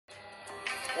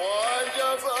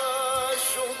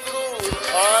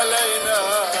علينا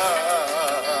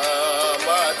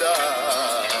مدى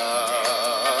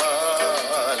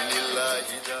لله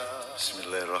بسم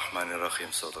الله الرحمن الرحيم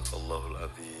Sadaqallahul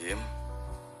Azim.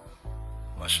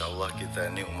 Masya Allah, kita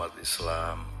ini umat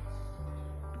Islam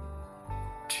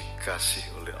dikasih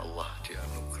oleh Allah,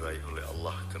 dianugerahi oleh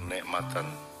Allah kenikmatan,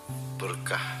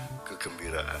 berkah,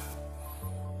 kegembiraan,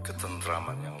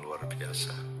 ketentraman yang luar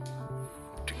biasa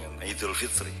dengan Idul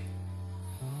Fitri.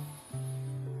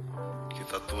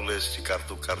 Kita tulis di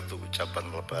kartu-kartu ucapan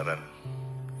lebaran,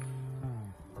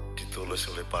 ditulis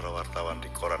oleh para wartawan di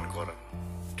koran-koran,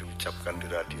 diucapkan di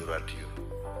radio-radio,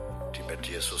 di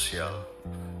media sosial,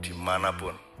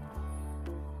 dimanapun.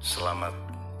 Selamat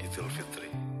Idul Fitri,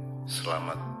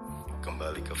 selamat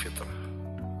kembali ke fitrah.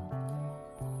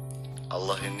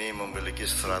 Allah ini memiliki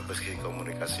strategi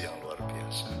komunikasi yang luar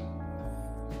biasa.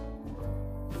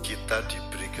 Kita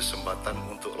diberi kesempatan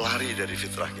untuk lari dari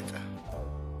fitrah kita.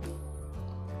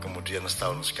 Kemudian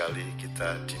setahun sekali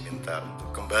kita diminta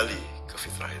untuk kembali ke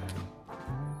fitrah itu.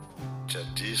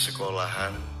 Jadi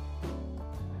sekolahan,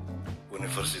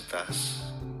 universitas,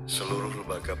 seluruh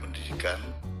lembaga pendidikan,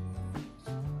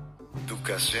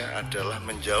 tugasnya adalah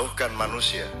menjauhkan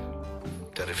manusia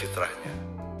dari fitrahnya.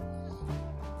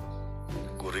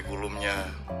 Kurikulumnya,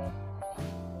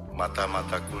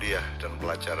 mata-mata kuliah dan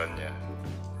pelajarannya,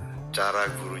 cara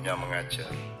gurunya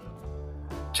mengajar,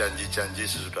 janji-janji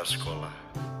sesudah sekolah,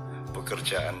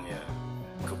 pekerjaannya,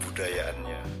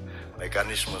 kebudayaannya,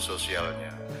 mekanisme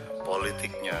sosialnya,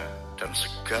 politiknya, dan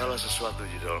segala sesuatu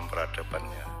di dalam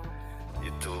peradabannya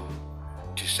itu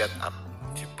di-set up,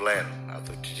 di-plan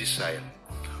atau didesain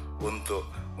untuk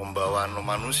membawa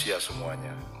manusia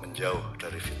semuanya menjauh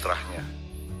dari fitrahnya.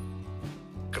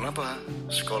 Kenapa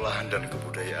sekolahan dan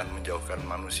kebudayaan menjauhkan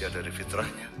manusia dari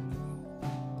fitrahnya?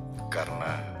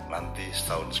 Karena nanti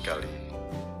setahun sekali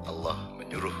Allah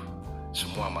menyuruh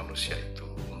semua manusia itu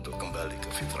untuk kembali ke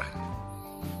fitrahnya.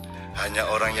 Hanya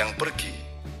orang yang pergi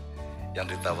yang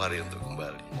ditawari untuk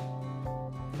kembali.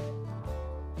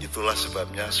 Itulah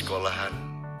sebabnya sekolahan,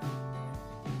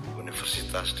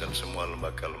 universitas, dan semua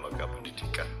lembaga-lembaga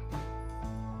pendidikan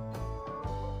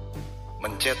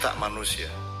mencetak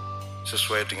manusia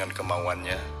sesuai dengan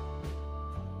kemauannya,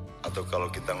 atau kalau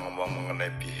kita ngomong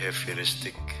mengenai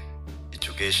behavioristic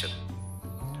education,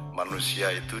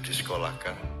 manusia itu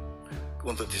disekolahkan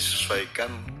untuk disesuaikan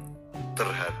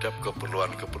terhadap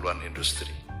keperluan-keperluan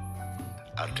industri.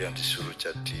 Ada yang disuruh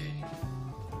jadi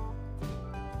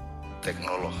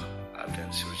teknolog, ada yang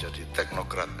disuruh jadi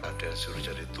teknokrat, ada yang disuruh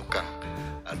jadi tukang,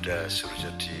 ada yang disuruh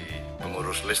jadi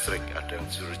pengurus listrik, ada yang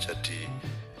disuruh jadi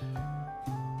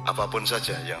apapun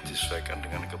saja yang disesuaikan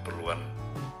dengan keperluan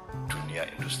dunia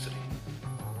industri.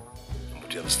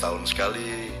 Kemudian setahun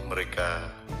sekali mereka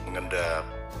mengendap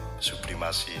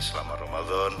sublimasi selama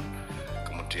Ramadan.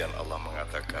 Kemudian Allah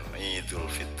mengatakan Idul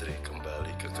Fitri,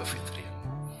 kembali ke kefitrian.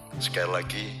 Sekali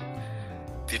lagi,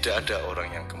 tidak ada orang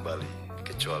yang kembali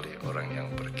kecuali orang yang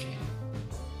pergi.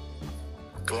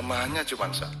 Kelemahannya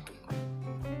cuma satu.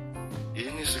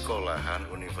 Ini sekolahan,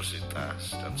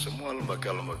 universitas, dan semua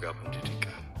lembaga-lembaga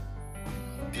pendidikan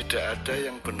tidak ada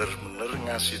yang benar-benar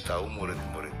ngasih tahu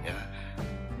murid-muridnya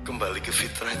kembali ke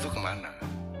fitrah itu kemana.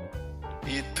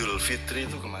 Idul Fitri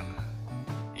itu kemana,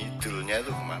 idulnya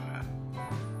itu kemana.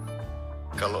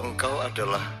 Kalau engkau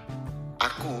adalah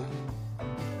aku,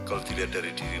 kalau dilihat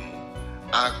dari dirimu,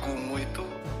 akumu itu,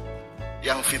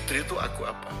 yang fitri itu aku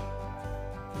apa?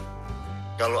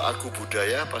 Kalau aku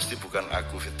budaya pasti bukan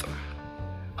aku fitrah.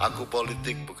 Aku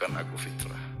politik bukan aku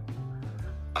fitrah.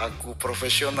 Aku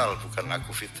profesional bukan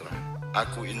aku fitrah.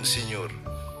 Aku insinyur,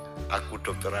 aku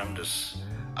dokter Andes,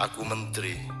 aku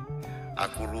menteri,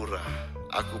 aku lurah,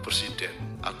 aku presiden,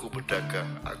 aku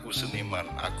pedagang, aku seniman,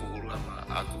 aku ulama,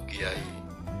 aku kiai.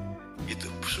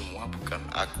 Itu semua bukan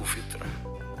aku fitrah.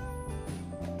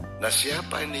 Nah,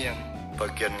 siapa ini yang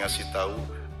bagian ngasih tahu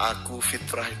aku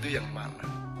fitrah itu yang mana?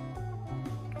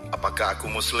 Apakah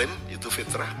aku muslim itu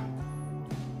fitrah?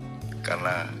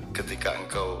 Karena ketika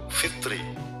engkau fitri,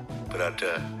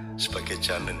 berada sebagai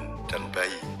janin dan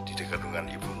bayi di kandungan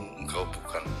ibumu, engkau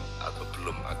bukan atau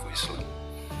belum aku Islam.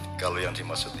 Kalau yang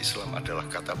dimaksud Islam adalah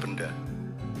kata benda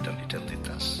dan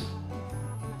identitas.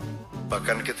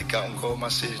 Bahkan ketika engkau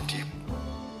masih di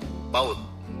PAUD,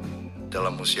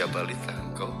 dalam usia balita,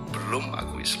 engkau belum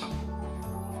aku Islam.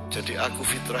 Jadi aku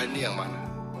fitrah ini yang mana?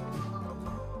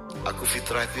 Aku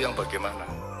fitrah itu yang bagaimana?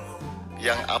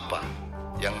 Yang apa?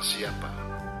 Yang siapa?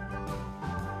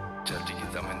 Jadi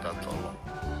kita minta tolong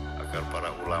agar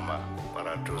para ulama,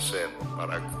 para dosen,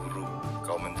 para guru,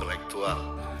 kaum intelektual,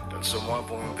 dan semua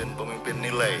pemimpin-pemimpin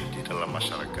nilai di dalam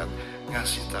masyarakat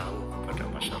ngasih tahu kepada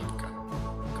masyarakat,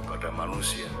 kepada kepada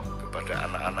manusia, kepada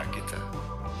anak-anak kita,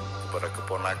 kepada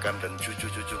keponakan dan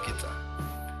cucu-cucu kita.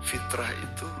 Fitrah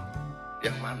itu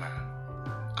yang mana?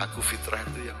 Aku fitrah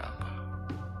itu yang apa?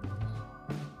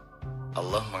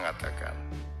 Allah mengatakan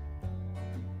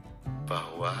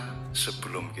bahwa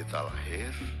sebelum kita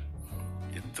lahir,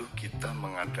 itu kita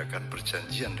mengadakan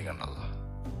perjanjian dengan Allah.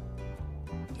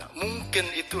 Nah, mungkin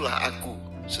itulah aku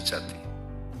sejati.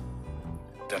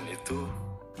 Dan itu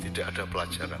tidak ada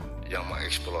pelajaran yang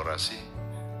mengeksplorasi,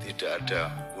 tidak ada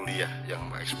kuliah yang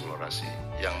mengeksplorasi,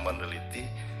 yang meneliti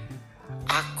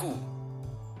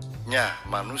akunya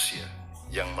manusia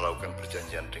yang melakukan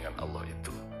perjanjian dengan Allah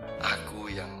itu. Aku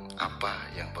yang apa,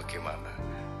 yang bagaimana,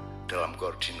 dalam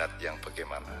koordinat yang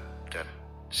bagaimana, dan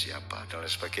siapa, dan lain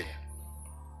sebagainya.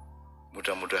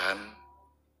 Mudah-mudahan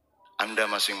Anda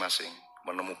masing-masing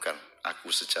menemukan aku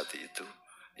sejati itu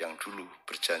yang dulu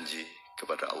berjanji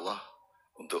kepada Allah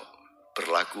untuk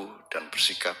berlaku dan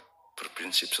bersikap,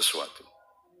 berprinsip sesuatu.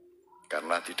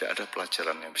 Karena tidak ada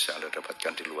pelajaran yang bisa Anda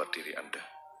dapatkan di luar diri Anda.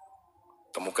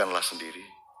 Temukanlah sendiri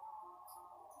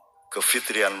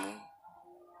kefitrianmu,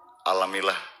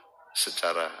 alamilah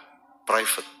secara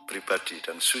private, pribadi,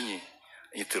 dan sunyi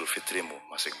Idul Fitrimu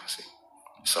masing-masing.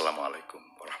 Assalamualaikum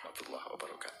warahmatullahi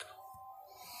wabarakatuh.